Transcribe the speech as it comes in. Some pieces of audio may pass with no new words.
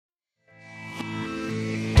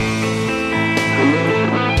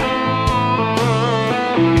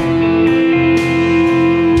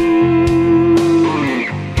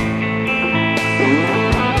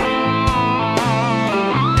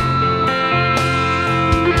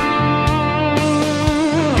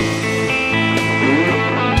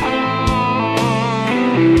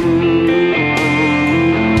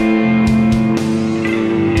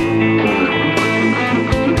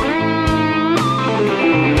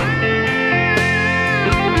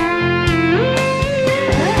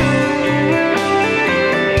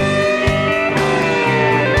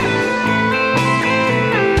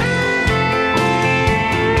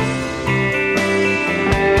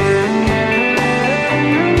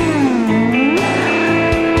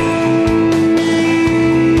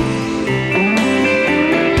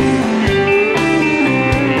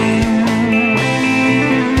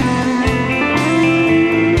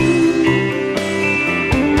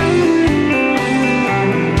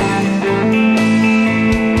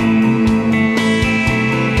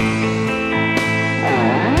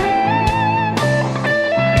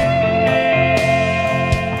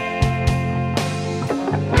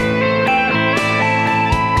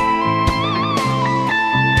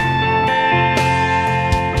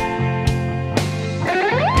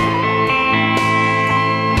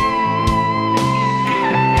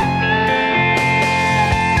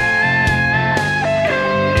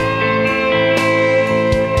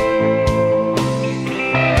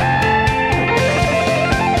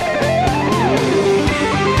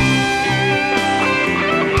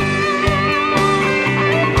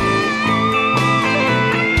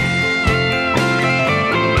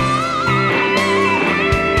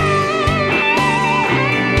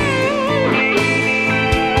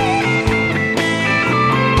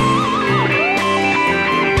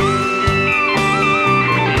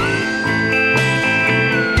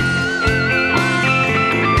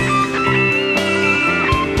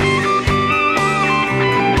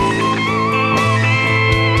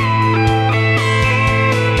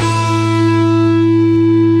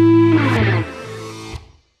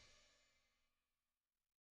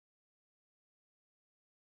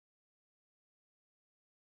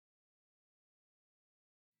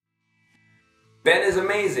Ben is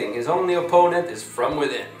amazing, his only opponent is from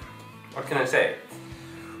within. What can I say?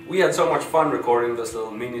 We had so much fun recording this little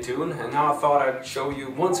mini tune, and now I thought I'd show you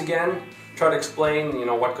once again, try to explain,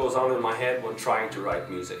 what goes on in my head when trying to write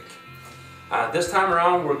music. This time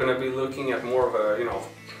around we're going to be looking at more of a,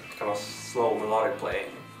 kind of slow melodic playing.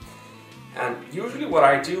 And usually what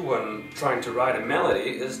I do when trying to write a melody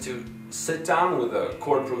is to sit down with a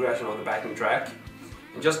chord progression on the backing track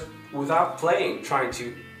and just without playing trying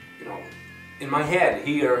to, in my head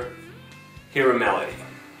hear a melody.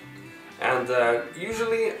 And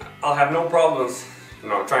usually I'll have no problems,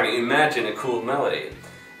 trying to imagine a cool melody.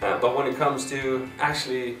 But when it comes to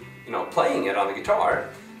actually, playing it on the guitar,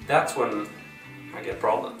 that's when I get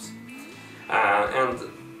problems. And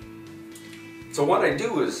so what I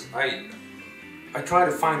do is I try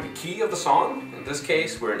to find the key of the song. In this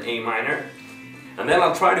case, we're in A minor. And then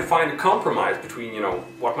I'll try to find a compromise between,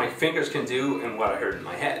 what my fingers can do and what I heard in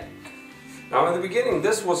my head. Now, in the beginning,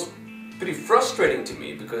 this was pretty frustrating to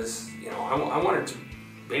me because, I wanted to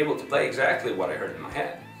be able to play exactly what I heard in my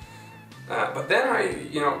head. But then I,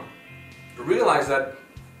 realized that,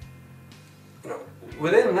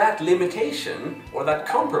 within that limitation or that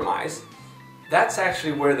compromise, that's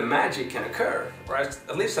actually where the magic can occur. Or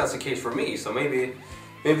at least that's the case for me. So maybe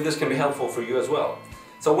this can be helpful for you as well.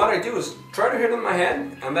 So what I do is try to hear it in my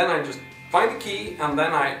head, and then I just find the key, and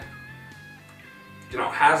then I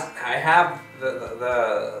have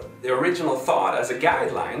the original thought as a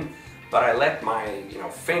guideline, but I let my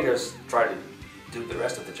fingers try to do the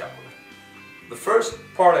rest of the job. The first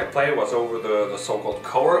part I played was over the so-called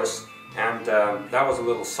chorus, and that was a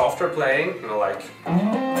little softer playing, like.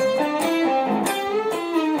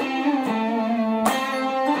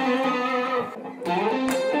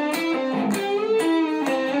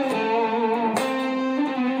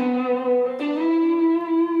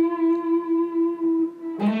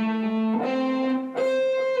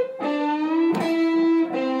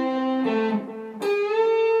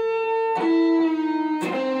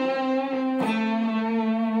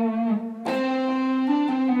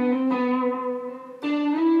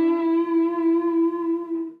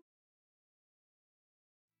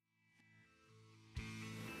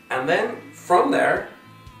 And then from there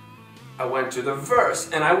I went to the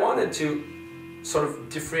verse, and I wanted to sort of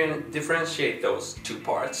differentiate those two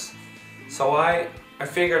parts. So I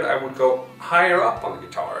figured I would go higher up on the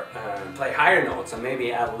guitar and play higher notes and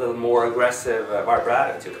maybe add a little more aggressive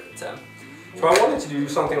vibrato to it. So I wanted to do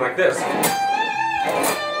something like this.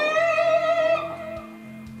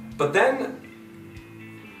 But then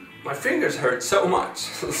my fingers hurt so much,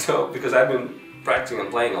 because I've been practicing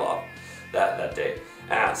and playing a lot that day.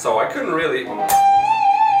 So I couldn't really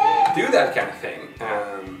do that kind of thing.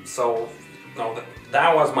 So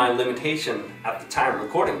that was my limitation at the time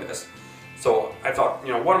recording this. So I thought,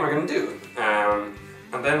 what am I going to do?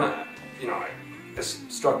 And then, it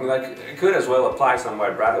struck me like I could as well apply some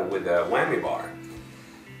vibrato with a whammy bar.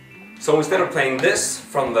 So instead of playing this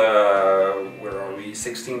from the,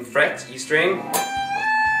 16th fret E string,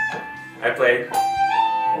 I played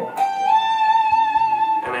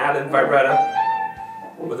and added vibrato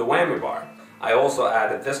with a whammy bar. I also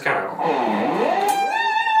added this kind of,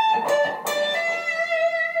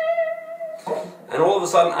 and all of a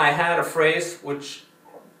sudden I had a phrase which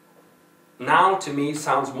now to me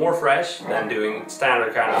sounds more fresh than doing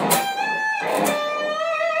standard kind of.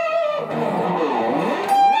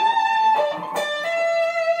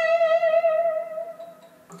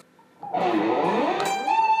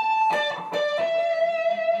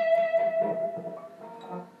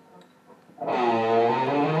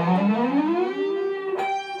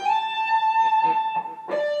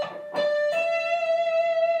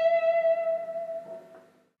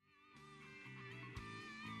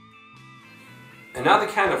 Another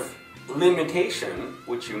kind of limitation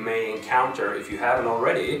which you may encounter if you haven't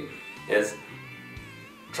already is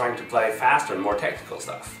trying to play faster and more technical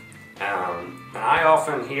stuff. And I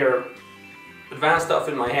often hear advanced stuff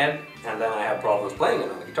in my head, and then I have problems playing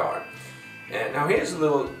it on the guitar. And now here's a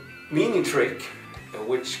little mini trick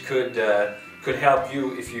which could help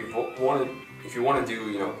you if you want to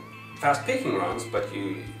do fast picking runs, but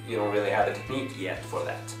you don't really have the technique yet for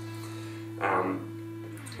that.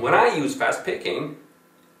 When I use fast picking,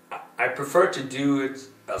 I prefer to do it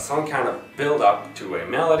as some kind of build up to a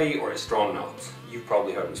melody or a strong note. You've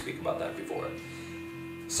probably heard me speak about that before.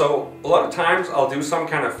 So a lot of times I'll do some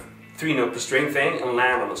kind of 3-note per string thing and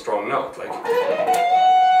land on a strong note, like,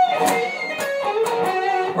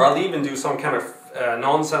 or I'll even do some kind of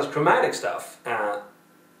nonsense chromatic stuff,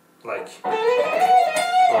 like,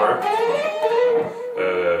 or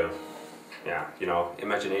yeah,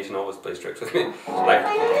 imagination always plays tricks with me, like.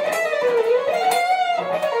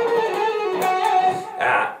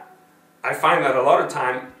 I find that a lot of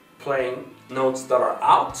time playing notes that are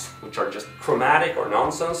out, which are just chromatic or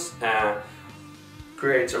nonsense,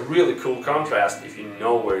 creates a really cool contrast if you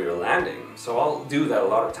know where you're landing. So I'll do that a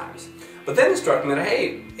lot of times. But then it struck me that,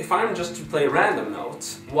 hey, if I'm just to play random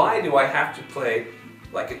notes, why do I have to play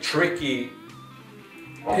like a tricky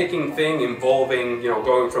picking thing involving, you know,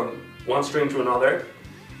 going from one string to another,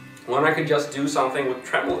 when I could just do something with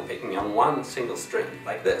tremolo picking on one single string,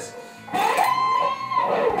 like this.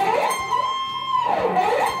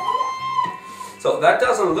 So that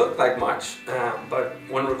doesn't look like much, but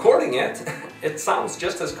when recording it, it sounds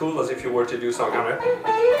just as cool as if you were to do some kind of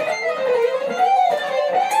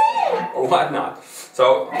or whatnot.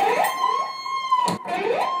 So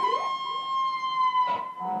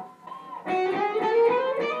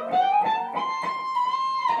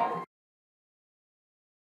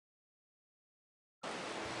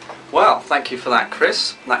well, thank you for that,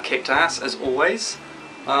 Kris. That kicked ass as always.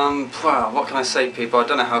 Wow, what can I say, people? I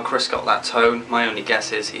don't know how Kris got that tone. My only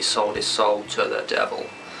guess is he sold his soul to the devil.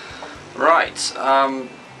 Right,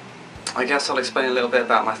 I guess I'll explain a little bit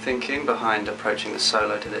about my thinking behind approaching the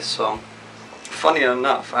solo to this song. Funny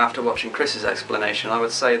enough, after watching Kris's explanation, I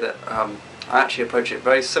would say that I actually approach it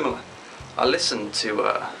very similar. I listen to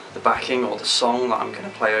the backing or the song that I'm going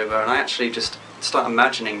to play over, and I actually just start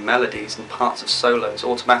imagining melodies and parts of solos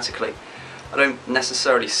automatically. I don't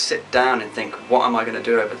necessarily sit down and think, what am I going to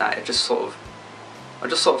do over that? I just sort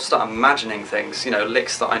of start imagining things, you know,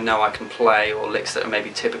 licks that I know I can play, or licks that are maybe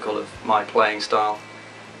typical of my playing style.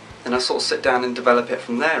 And I sort of sit down and develop it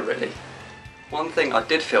from there, really. One thing I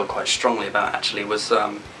did feel quite strongly about, actually, was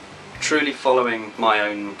truly following my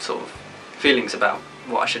own sort of feelings about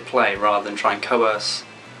what I should play, rather than try and coerce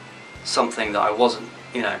something that I wasn't,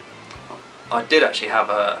 you know. I did actually have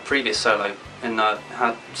a previous solo, and I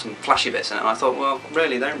had some flashy bits in it, and I thought, well,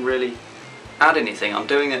 really, they don't really add anything. I'm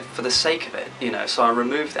doing it for the sake of it, you know. So I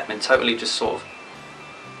removed them and totally just sort of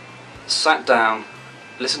sat down,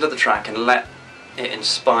 listened to the track, and let it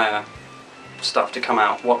inspire stuff to come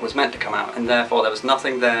out, what was meant to come out, and therefore there was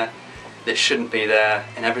nothing there that shouldn't be there,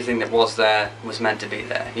 and everything that was there was meant to be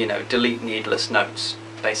there. You know, delete needless notes,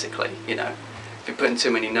 basically. You know, if you're putting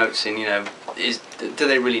too many notes in, you know, do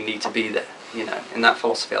they really need to be there? You know, in that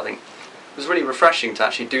philosophy, I think it was really refreshing to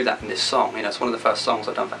actually do that in this song. You know, it's one of the first songs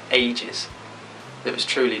I've done for ages. It was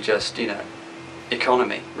truly just, you know,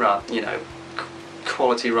 economy, rather, you know,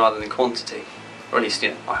 quality rather than quantity, or at least, you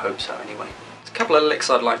know, I hope so anyway. There's a couple of licks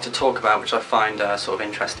I'd like to talk about, which I find sort of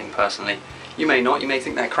interesting personally. You may not, you may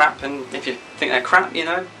think they're crap, and if you think they're crap, you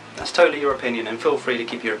know, that's totally your opinion, and feel free to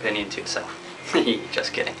keep your opinion to yourself.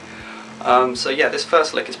 Just kidding. So yeah, this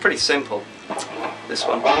first lick is pretty simple. This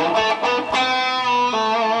one.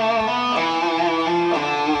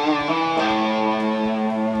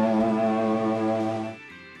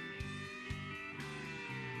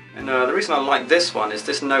 And the reason I like this one is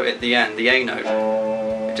this note at the end, the A note.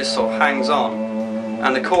 It just sort of hangs on,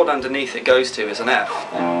 and the chord underneath it goes to is an F,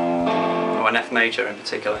 or an F major in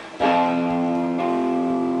particular.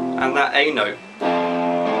 And that A note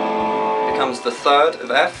becomes the third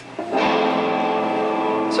of F.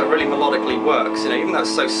 So it really melodically works, you know, even though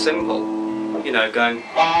it's so simple, you know, going,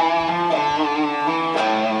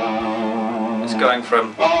 it's going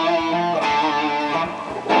from,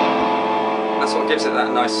 that's what gives it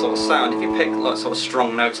that nice sort of sound. If you pick like sort of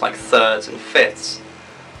strong notes like thirds and fifths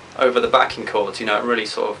over the backing chords, you know, it really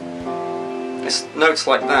sort of, it's notes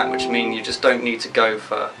like that which mean you just don't need to go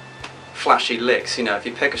for flashy licks. You know, if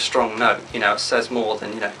you pick a strong note, you know, it says more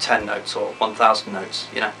than, you know, 10 notes or 1,000 notes,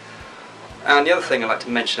 you know. And the other thing I'd like to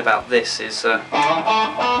mention about this is the way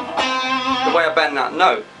I bend that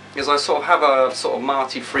note is I sort of have a sort of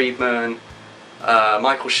Marty Friedman,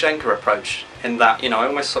 Michael Schenker approach, in that, you know, I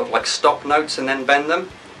almost sort of like stop notes and then bend them.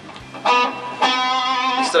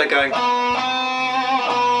 Instead of going,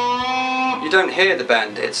 you don't hear the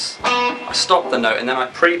bend, it's I stop the note and then I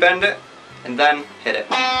pre-bend it and then hit it.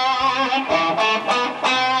 And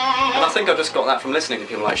I think I've just got that from listening to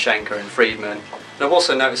people like Schenker and Friedman. And I've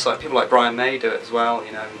also noticed like people like Brian May do it as well,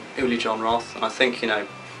 you know, Uli John Roth, and I think, you know,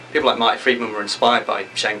 people like Marty Friedman were inspired by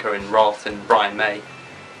Schenker and Roth and Brian May,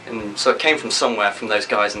 and so it came from somewhere from those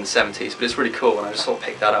guys in the 70s, but it's really cool, and I just sort of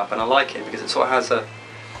picked that up, and I like it because it sort of has a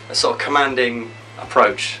sort of commanding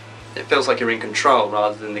approach. It feels like you're in control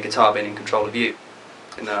rather than the guitar being in control of you,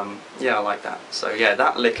 and yeah, I like that. So yeah,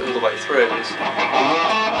 that lick all the way through is...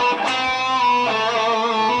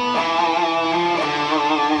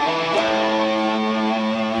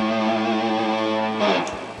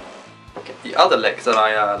 The other lick that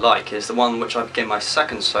I like is the one which I begin my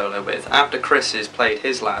second solo with. After Kris has played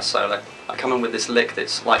his last solo, I come in with this lick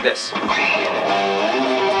that's like this.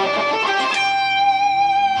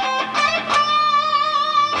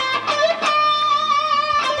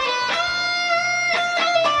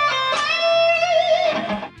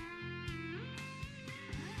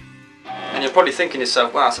 And you're probably thinking to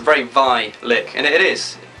yourself, wow, it's a very Vai lick, and it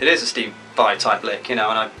is a Steve Vai type lick, you know,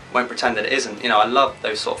 and I won't pretend that it isn't. You know, I love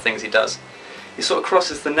those sort of things he does. He sort of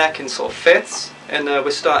crosses the neck in sort of fifths, and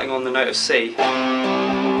we're starting on the note of C,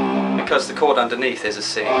 because the chord underneath is a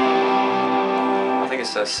C. I think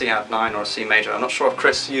it's a C add 9 or a C major. I'm not sure if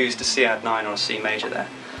Kris used a C add 9 or a C major there,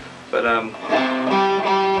 but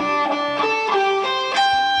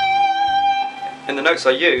in the notes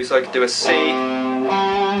I use, I could do a C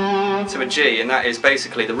to a G, and that is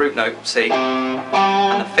basically the root note C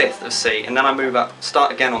and the fifth of C, and then I move up,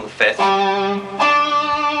 start again on the fifth,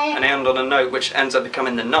 and end on a note which ends up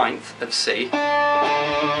becoming the ninth of C.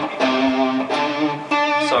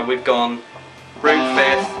 So we've gone root,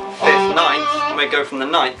 fifth, fifth, ninth, and we go from the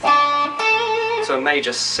ninth to a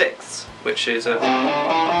major sixth, which is a,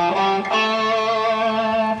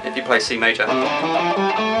 if you play C major, it's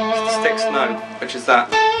the sixth note, which is that,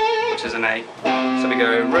 which is an A. So we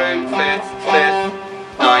go root, fifth, fifth,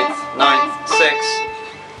 ninth, ninth, sixth,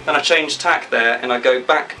 then I change tack there and I go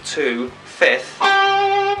back to fifth,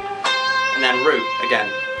 and then root again.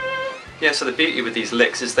 Yeah, so the beauty with these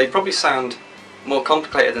licks is they probably sound more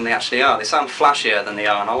complicated than they actually are. They sound flashier than they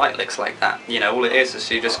are, and I like licks like that. You know, all it is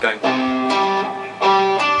you just go.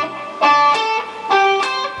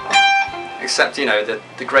 Except, you know,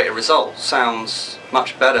 the greater result sounds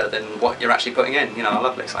much better than what you're actually putting in. You know, I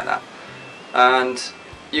love licks like that. And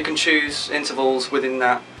you can choose intervals within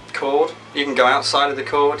that chord. You can go outside of the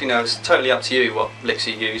chord. You know, it's totally up to you what licks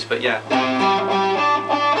you use, but yeah.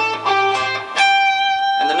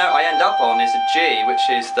 And the note I end up on is a G, which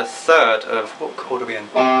is the third of, what chord are we in?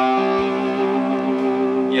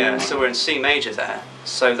 Yeah, so we're in C major there.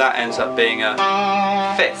 So that ends up being a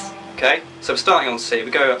fifth, okay? So we're starting on C,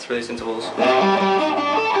 we go up through these intervals. And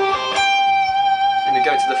we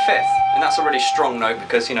go to the fifth, and that's a really strong note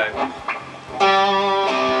because, you know,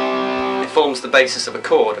 it forms the basis of a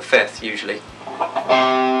chord, a fifth usually.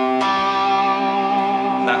 And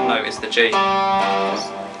that note is the G.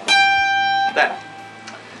 There.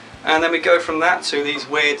 And then we go from that to these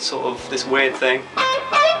weird sort of, this weird thing.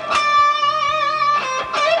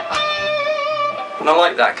 And I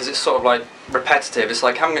like that because it's sort of like repetitive. It's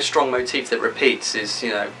like having a strong motif that repeats is,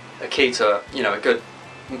 you know, a key to, you know, a good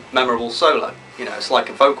memorable solo. You know, it's like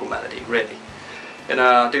a vocal melody, really. And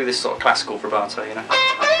I do this sort of classical vibrato, you know.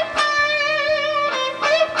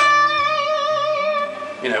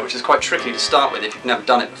 You know, which is quite tricky to start with if you've never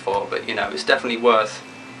done it before, but you know, it's definitely worth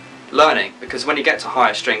learning, because when you get to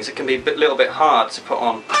higher strings it can be a little bit hard to put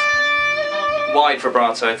on wide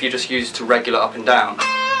vibrato if you just use to regular up and down,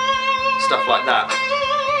 stuff like that.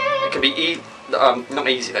 It can be not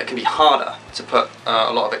easy, it can be harder to put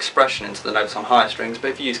a lot of expression into the notes on higher strings,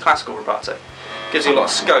 but if you use classical vibrato, it gives you a lot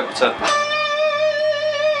of scope to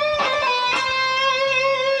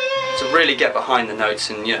really get behind the notes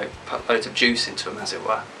and, you know, put loads of juice into them, as it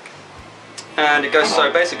were. And it goes,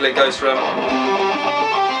 so basically it goes from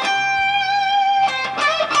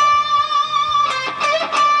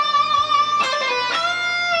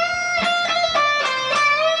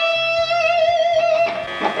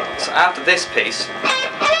so after this piece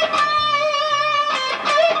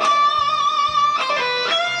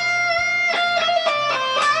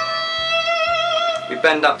we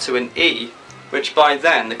bend up to an E, which by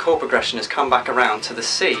then the chord progression has come back around to the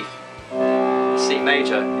C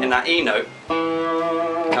major, and that E note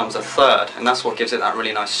becomes a third, and that's what gives it that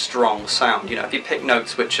really nice strong sound. You know, if you pick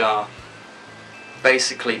notes which are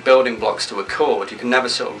basically building blocks to a chord, you can never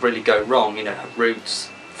sort of really go wrong. You know, roots,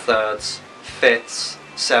 thirds, fifths,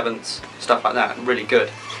 sevenths, stuff like that, really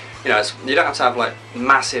good. You know, you don't have to have like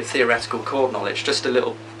massive theoretical chord knowledge, just a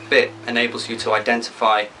little bit enables you to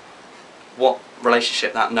identify what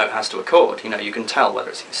relationship that note has to a chord. You know, you can tell whether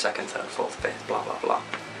it's second, third, fourth, fifth, blah blah blah.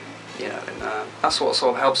 You know, and that's what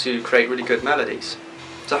sort of helps you create really good melodies.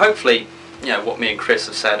 So hopefully, you know, what me and Kris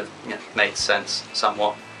have said have, you know, made sense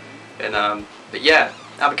somewhat. And but yeah,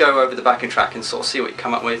 have a go over the backing track and sort of see what you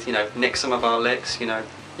come up with. You know, nick some of our licks. You know,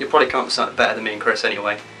 you'll probably come up with something better than me and Kris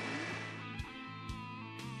anyway.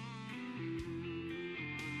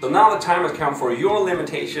 So now the time has come for your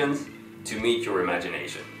limitations to meet your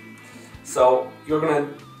imagination. So you're going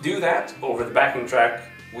to do that over the backing track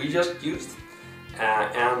we just used,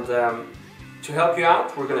 and to help you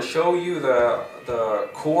out, we're going to show you the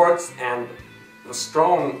chords and the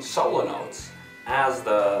strong solo notes as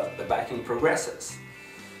the backing progresses.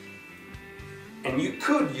 And you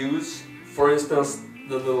could use for instance,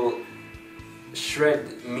 the little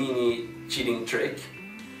shred mini cheating trick,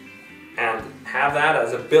 and have that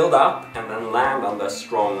as a build up and then land on the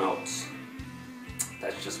strong notes.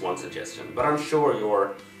 That's just one suggestion, but I'm sure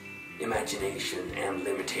your imagination and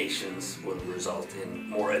limitations will result in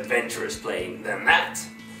more adventurous playing than that.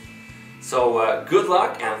 So good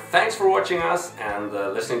luck and thanks for watching us and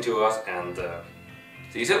listening to us, and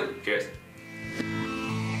see you soon. Cheers.